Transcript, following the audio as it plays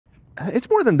It's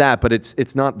more than that, but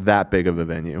it's not that big of a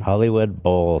venue. Hollywood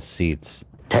Bowl seats.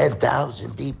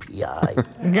 10,000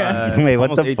 DPI. Wait,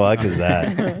 what the fuck is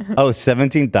that? Oh,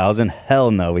 17,000? Hell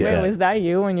no, we Wait, did. was that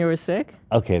you when you were sick?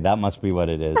 Okay, that must be what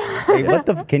it is. Wait, what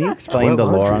the? Can you explain the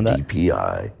lore on that?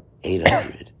 DPI.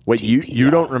 800. Wait, you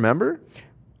don't remember?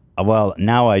 Well,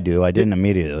 now I do. I didn't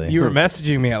immediately. You were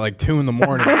messaging me at like 2 in the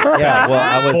morning. Yeah, well,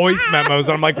 I was voice memos.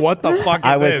 And I'm like, what the fuck is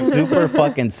I was this? super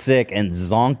fucking sick and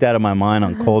zonked out of my mind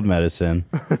on cold medicine.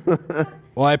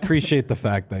 Well, I appreciate the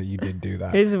fact that you did do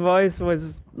that. His voice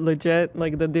was legit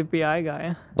like the DPI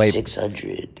guy. Wait,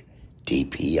 600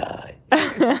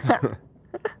 DPI.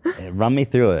 run me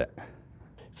through it.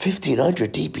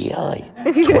 1,500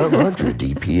 DPI. 1,200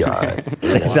 DPI.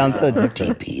 It sounds so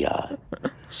different. DPI.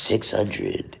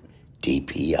 600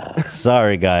 DPI.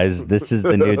 Sorry, guys. This is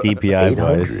the new DPI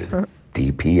voice. 800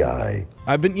 DPI.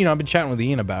 I've been chatting with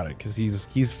Ian about it because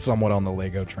he's somewhat on the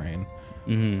Lego train.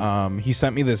 He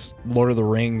sent me this Lord of the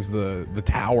Rings, the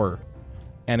tower,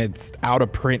 and it's out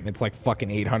of print. And it's like fucking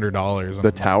 $800.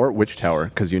 The tower? Which tower?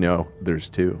 Because there's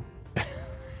 2.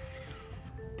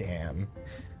 Damn.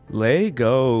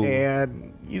 Lego.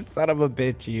 Man, you son of a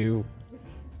bitch, you.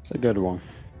 It's a good one.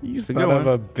 You son of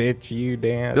a bitch, you,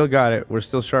 Dan. Still got it. We're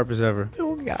still sharp as ever.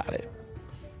 Still got it.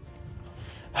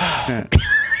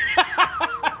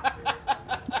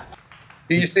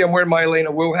 Do you see I'm wearing my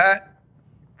Elena Wu hat?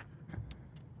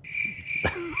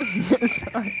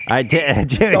 All right, Jimmy.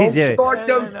 Don't start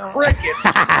those crickets.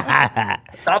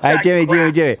 All right, Jimmy.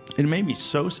 It made me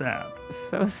so sad.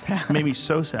 So sad. It made me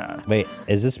so sad. Wait,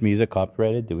 is this music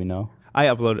copyrighted? Do we know? I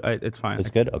uploaded. It's fine. It's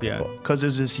good? Okay, Yeah, cool. because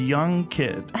there's this young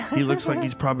kid. He looks like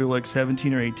he's probably like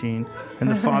 17 or 18, and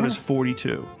the father's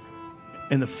 42.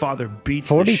 And the father beats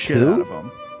the shit 42? out of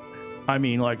him. I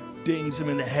mean, like, dings him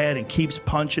in the head and keeps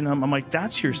punching him. I'm like,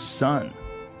 that's your son.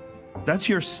 That's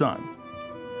your son.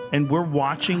 And we're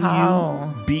watching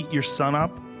you beat your son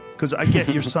up. Because I get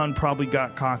your son probably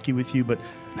got cocky with you,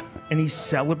 and he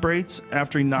celebrates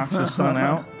after he knocks his son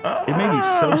out. It made me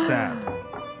so sad.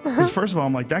 Because first of all,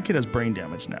 I'm like, that kid has brain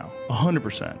damage now,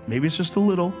 100%. Maybe it's just a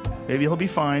little. Maybe he'll be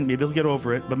fine. Maybe he'll get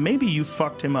over it. But maybe you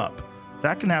fucked him up.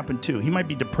 That can happen too. He might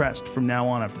be depressed from now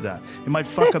on after that. It might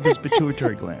fuck up his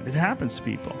pituitary gland. It happens to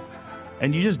people.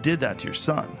 And you just did that to your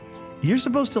son. You're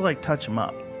supposed to like touch him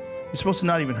up. You're supposed to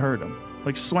not even hurt him.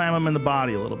 Like slam him in the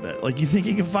body a little bit. Like, you think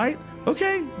he can fight?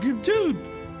 Okay, good dude.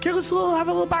 Okay, let's have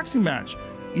a little boxing match.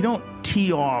 You don't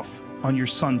tee off on your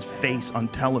son's face on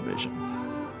television.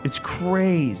 It's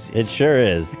crazy. It sure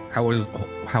is. How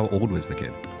old was the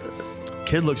kid?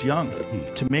 Kid looks young.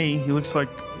 To me, he looks like,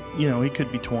 he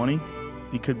could be 20.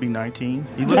 He could be 19.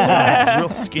 He looks like he's real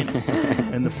skinny.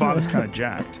 And the father's kind of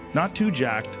jacked. Not too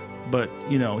jacked, but,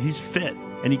 he's fit.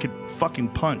 And he could fucking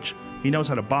punch. He knows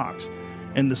how to box.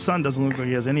 And the son doesn't look like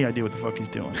he has any idea what the fuck he's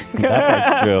doing. That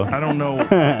part's true. I don't know what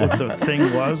the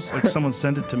thing was. Like, someone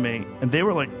sent it to me, and they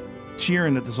were like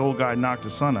cheering that this old guy knocked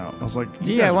his son out. I was like,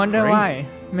 gee, I wonder why.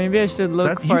 Maybe I should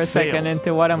look for a second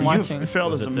into what I'm watching. You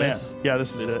failed as a man. Yeah,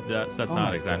 this is it. That's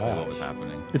not exactly what was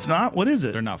happening. It's not? What is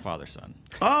it? They're not father-son.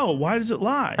 Oh, why does it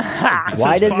lie?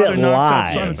 Why does it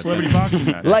lie? Son in celebrity boxing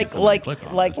match. Like, why does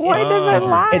it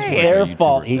lie? It's their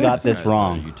fault he got this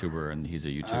wrong. YouTuber, and he's a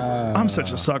YouTuber. I'm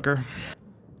such a sucker.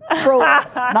 Bro,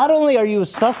 not only are you a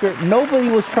sucker, nobody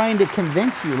was trying to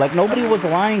convince you. Like, nobody was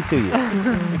lying to you.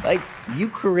 Like, you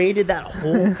created that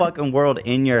whole fucking world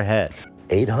in your head.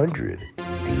 800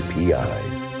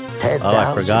 DPI. 10,000 Oh,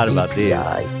 I forgot about these.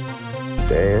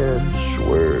 Dan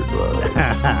Schwerdler.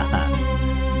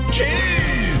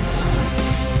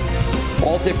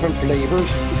 All different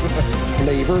flavors.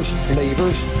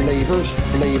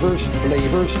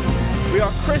 We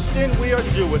are Christian, we are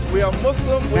Jewish, we are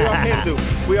Muslim, we are Hindu,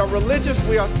 we are religious,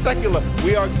 we are secular,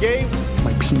 we are gay.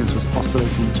 My penis was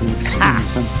oscillating between extremely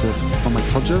sensitive on my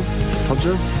todger,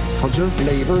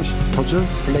 flavors,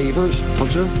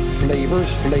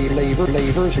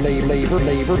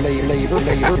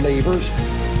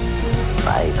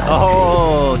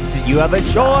 Oh, do you have a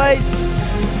choice?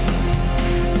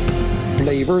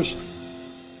 Flavors.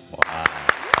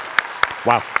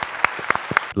 Wow.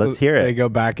 Let's hear it. They go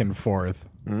back and forth.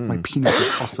 My penis was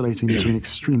oscillating between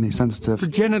extremely sensitive. Her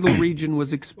genital region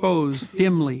was exposed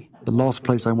dimly. The last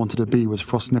place I wanted to be was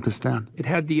Frostnipistan, It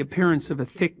had the appearance of a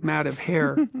thick mat of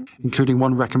hair. including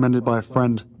one recommended by a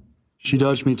friend. She'd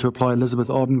urged me to apply Elizabeth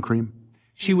Arden cream.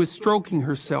 She was stroking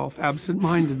herself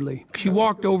absent-mindedly. She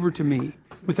walked over to me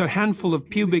with a handful of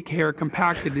pubic hair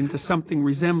compacted into something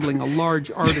resembling a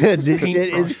large artist's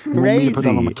paintbrush. You want me to put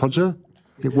that on my todger?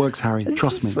 It works, Harry.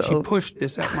 Trust me. She pushed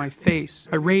this at my face.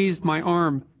 I raised my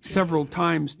arm several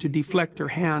times to deflect her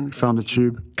hand. Found a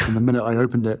tube, and the minute I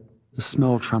opened it, The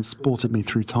smell transported me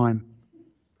through time.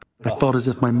 I felt as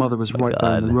if my mother was right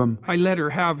there in the room. I let her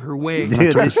have her way.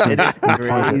 Dude, it's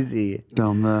crazy.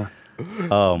 Down there.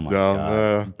 Oh my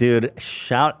god. Dude,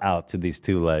 shout out to these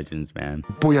two legends, man.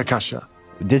 Booyakasha.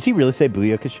 Does he really say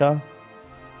Booyakasha?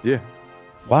 Yeah.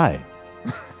 Why?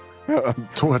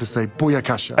 Taught her to say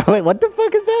Booyakasha. Wait, what the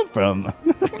fuck is that from?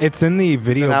 It's in the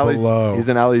video below. He's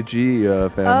an Ali G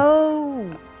fan. Oh.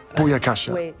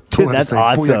 Booyakasha. Wait. Taught Dude, her that's to say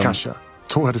awesome. Booyakasha.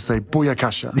 Taught her to say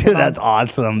Booyakasha. Dude, that's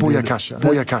awesome. dude. Booyakasha.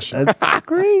 Booyakasha. That's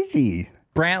crazy.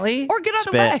 Brantley, Or get out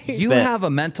of the Spit. way. you Spit. have a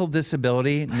mental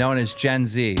disability known as Gen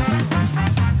Z.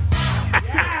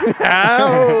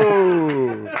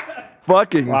 Ow!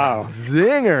 Fucking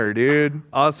zinger, dude.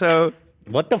 Also,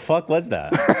 What the fuck was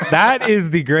that? That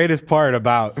is the greatest part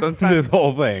about this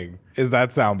whole thing. Is that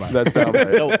soundbite? That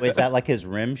soundbite. So, is that like his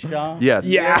rim shot? Yes.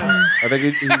 Yeah. I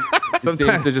think he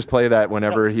seems to just play that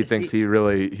whenever he thinks he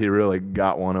really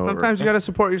got one over. sometimes you got to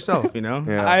support yourself, you know?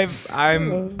 Yeah.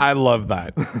 I love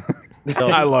that. So,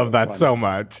 I love that so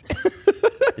much.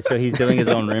 so he's doing his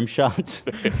own rim shots.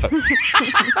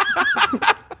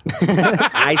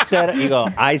 I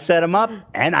set him up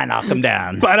and I knock him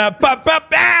down.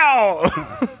 Ba-da-ba-ba-bow!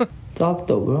 Stop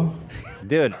though, bro.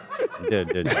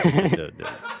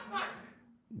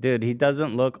 Dude, he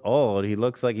doesn't look old. He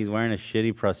looks like he's wearing a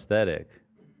shitty prosthetic.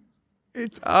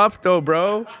 It's up though,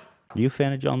 bro. Are you a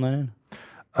fan of John Lennon?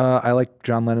 I like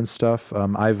John Lennon's stuff.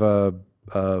 I've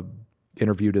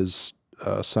interviewed his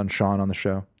son Sean on the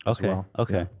show. Okay. As well.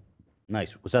 Okay. Yeah.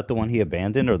 Nice. Was that the one he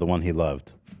abandoned or the one he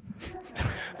loved?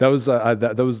 That was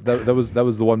that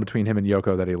was the one between him and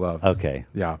Yoko that he loved. Okay.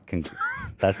 Yeah.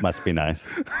 That must be nice.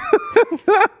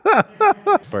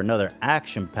 For another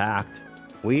action-packed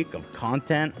week of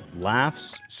content,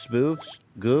 laughs, spoofs,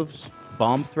 goofs,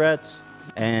 bomb threats,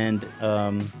 and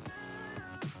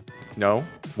no.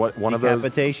 What one of those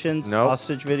decapitations, No.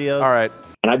 hostage videos. All right.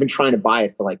 And I've been trying to buy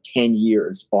it for like 10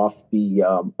 years off the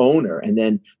owner. And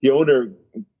then the owner,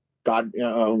 God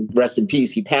rest in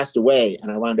peace, he passed away.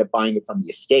 And I wound up buying it from the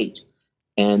estate.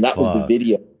 And that was the Fuck.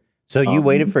 video. So you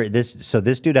waited for this. So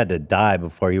this dude had to die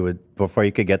before you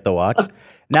could get the watch.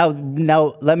 Now,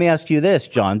 let me ask you this,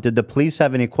 John. Did the police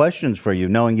have any questions for you,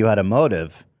 knowing you had a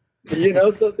motive? You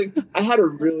know something? I had a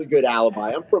really good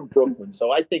alibi. I'm from Brooklyn,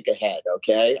 so I think ahead,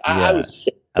 okay? I was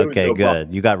sick. There was Okay, no good.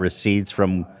 problem. You got receipts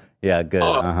from. Yeah, good.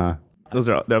 Uh-huh.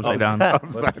 They're upside down.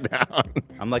 Upside down.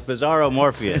 I'm like Bizarro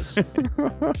Morpheus.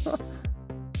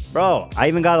 Bro, I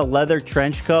even got a leather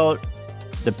trench coat,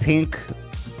 the pink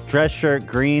dress shirt,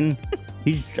 green.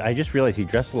 I just realized he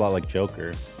dressed a lot like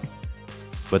Joker.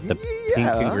 With the pink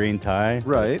and green tie.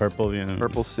 Right. Purple, you know.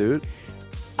 Purple suit.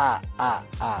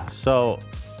 So,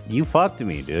 you fucked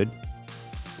me, dude.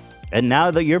 And now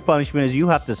that your punishment is you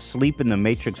have to sleep in the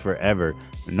Matrix forever.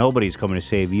 Nobody's coming to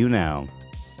save you now.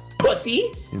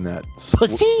 Pussy. In that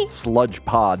Pussy? sludge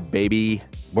pod, baby.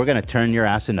 We're going to turn your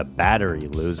ass into battery,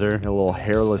 loser. A little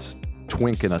hairless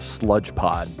twink in a sludge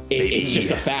pod. It's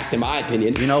just a fact, in my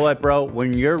opinion. You know what, bro?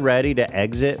 When you're ready to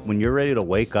exit, when you're ready to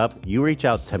wake up, you reach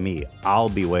out to me. I'll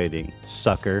be waiting.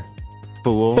 Sucker.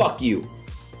 Fool. Fuck you.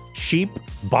 Sheep.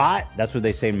 Bot. That's what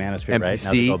they say in Manosphere, right?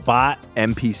 Now they NPC. go, bot.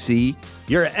 NPC.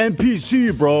 You're an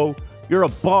NPC, bro. You're a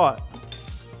bot.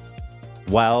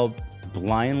 While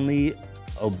blindly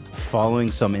following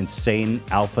some insane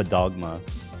alpha dogma.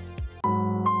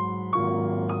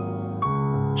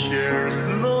 Cheers,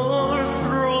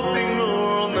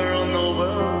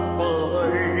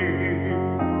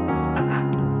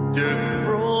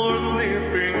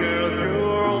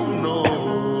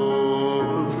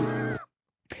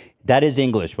 That is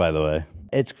English, by the way.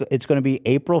 It's going to be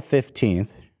April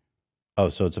 15th. Oh,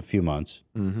 so it's a few months.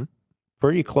 Mm-hmm.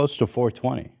 Pretty close to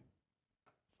 420.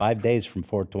 5 days from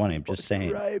 420. I'm just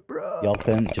saying. Right, bro. Y'all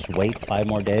can just wait 5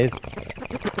 more days.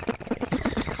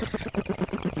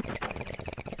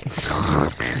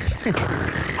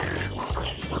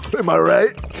 Am I right?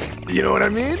 You know what I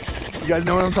mean? You guys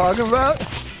know what I'm talking about?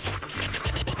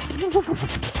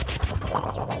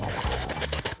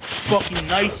 Fucking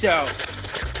nice out.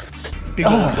 Big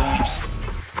old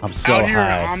doinks. I'm so out here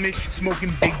high. in Amish, smoking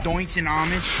big doinks in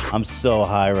Amish. I'm so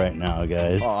high right now,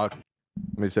 guys.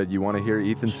 Somebody said, you want to hear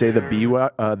Ethan say the B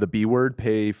word?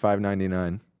 Pay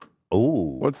 $5.99.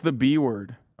 Ooh. What's the B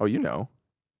word? Oh, you know.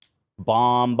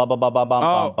 Bomb, bum, bum, bum, bum, bum,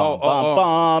 bum, bum,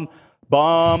 bum.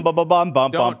 Bum bum bum bum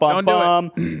bum bum bum bum bum bum bum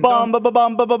bum bum bum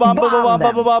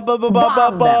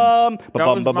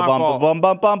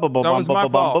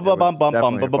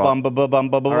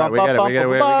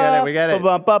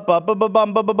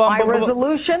bum bum bum By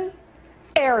resolution,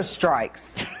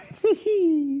 airstrikes.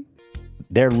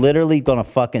 They're literally gonna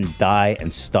fucking die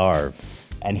and starve.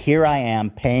 And here I am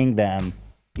paying them,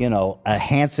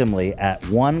 handsomely at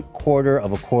 1/4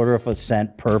 of a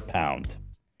cent per pound.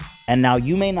 And now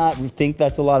you may not think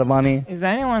that's a lot of money. Is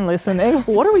anyone listening?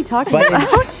 What are we talking But about?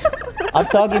 I'm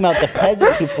talking about the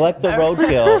peasants who collect the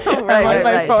roadkill. I'm on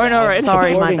my phone already.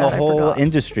 Sorry, my Supporting bad, a I whole forgot.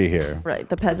 industry here. Right,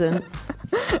 the peasants.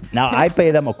 Now I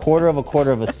pay them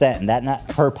 1/4 of a cent, and that not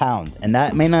per pound. And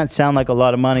that may not sound like a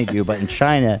lot of money to you, but in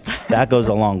China, that goes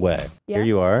a long way. Yeah. Here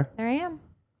you are. There I am.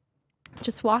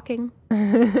 Just walking.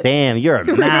 Damn, you're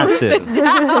massive.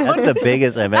 That's the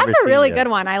biggest I've ever seen. That's a really you. good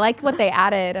one. I liked what they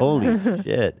added. Holy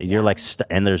shit. And you're like,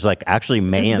 and there's like actually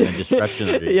mayhem and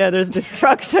destruction. Yeah, there's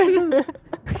destruction.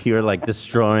 You're like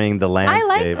destroying the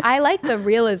landscape. I like the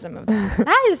realism of that.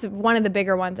 That is one of the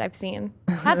bigger ones I've seen.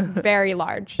 That's very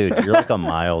large. Dude, you're like a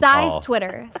mile Size tall.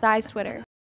 Twitter. Size Twitter.